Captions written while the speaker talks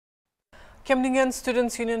Khiamniungan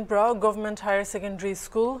Students Union Bra Government Higher Secondary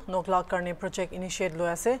School Noklak Ghss project initiate lo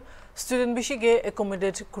ase student bishige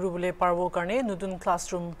accommodate kurubule parbo karne nutun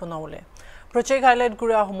classroom banawle project highlight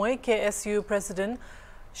gura homoy KSU president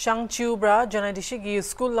Shangchiu Bra janadishigi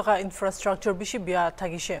school laga infrastructure bishibia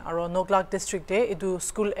thagishe aro Noklak district de edu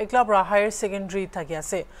school ekla bra higher secondary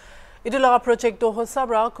thagiase edu laga project to hosa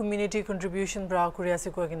bra community contribution bra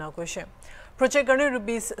kuriase ko gina koishe project garne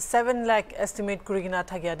rupees 7 lakh estimate kurigina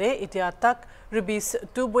thagya de itia tak rupees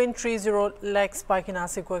 2.30 lakhs pakina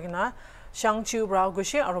se ko gina Shangchiu Bra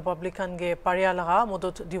gushe aro republican ge paria laga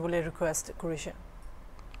modot dibule request kurishe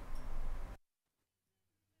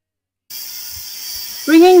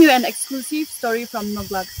bringing you an exclusive story from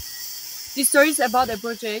Noklak. This story is about a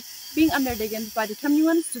project being undertaken by the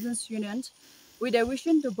Khiamniungan Students Union with a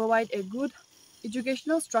vision to provide a good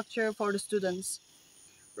educational structure for the students.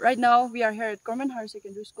 Right now, we are here at Government Higher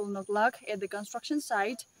Secondary School Noklak at the construction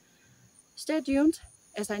site. Stay tuned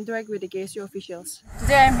as I interact with the KSU officials.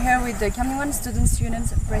 Today, I am here with the Khiamniungan Students Union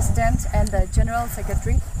President and the General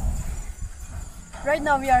Secretary. Right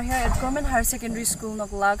now, we are here at Government Higher Secondary School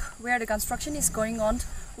Noklak, where the construction is going on,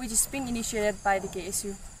 which is being initiated by the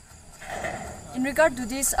KSU. In regard to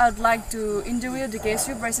this, I would like to interview the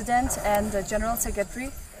KSU President and the General Secretary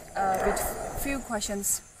with few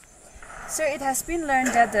questions. So it has been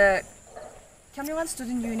learned that the Khiamniungan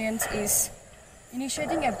Student Union is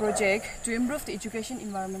initiating a project to improve the education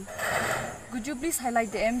environment. Could you please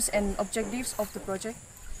highlight the aims and objectives of the project?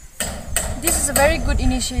 This is a very good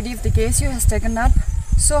initiative the KSU has taken up.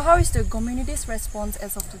 So how is the community's response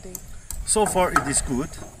as of today? So far it is good.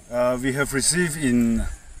 We have received in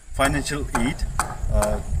financial aid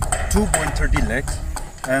 2.30 lakhs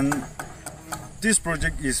and this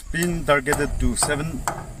project is being targeted to 7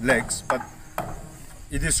 lakhs, but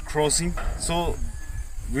it is crossing. So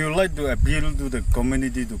we would like to appeal to the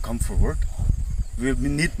community to come forward. We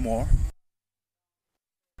need more.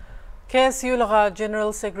 KSU laga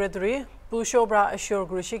General Secretary Pusho Bra assure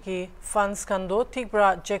gurishe ki funds kando thik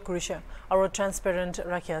bra check gurishe aro transparent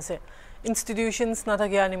rakhiase. Institutions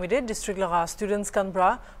natagya animide district laga students kan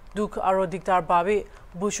bra duk aro diktar babi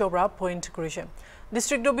Pusho Bra point gurishe.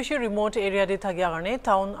 District do bishi remote area de thagya garne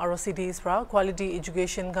town aro cities bra quality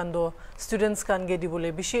education kando students kan ge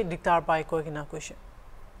dibule bishi diktar pai ko gina koishe.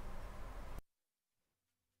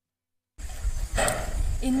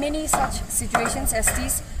 In many such situations as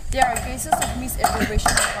these, there are cases of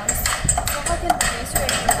misappropriation of funds. So how can the KSU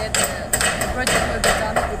ensure that the project will be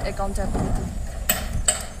done with accountability?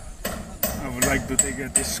 I would like to take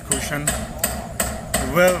this question.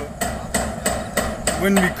 Well,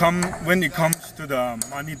 when it comes to the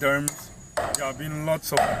money terms, there have been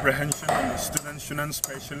lots of apprehension on the students union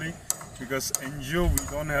especially because NGO we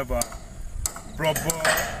don't have a proper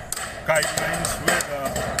guidelines where the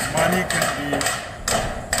money can be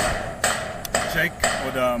checked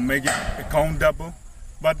or make it accountable.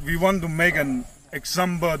 But we want to make an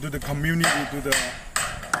example to the community, to the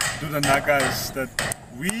Nagas, that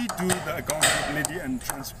we do the accountability and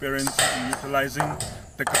transparency in utilizing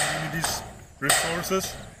the community's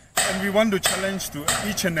resources, and we want to challenge to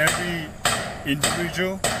each and every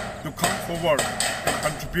individual to come forward and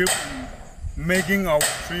contribute in making our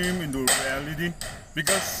dream into reality,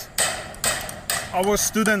 because our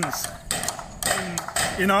students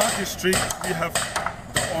in our district, we have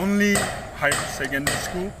the only higher secondary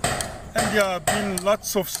school, and there have been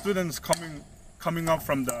lots of students coming up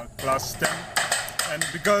from the class 10, and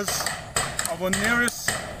because our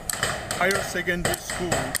nearest higher secondary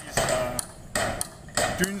school is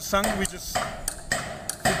Khiamniungan, which is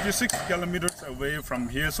 56 kilometers away from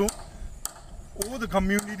here, so all the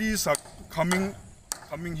communities are coming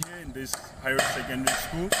here in this higher secondary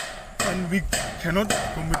school, and we cannot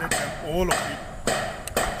accommodate them all of it.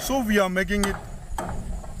 So we are making it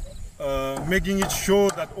sure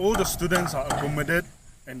that all the students are accommodated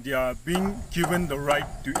and they are being given the right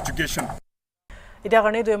to education. Ida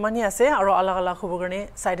garne do mani ase aro ala ala khubo garne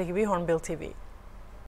side TV Hornbill TV.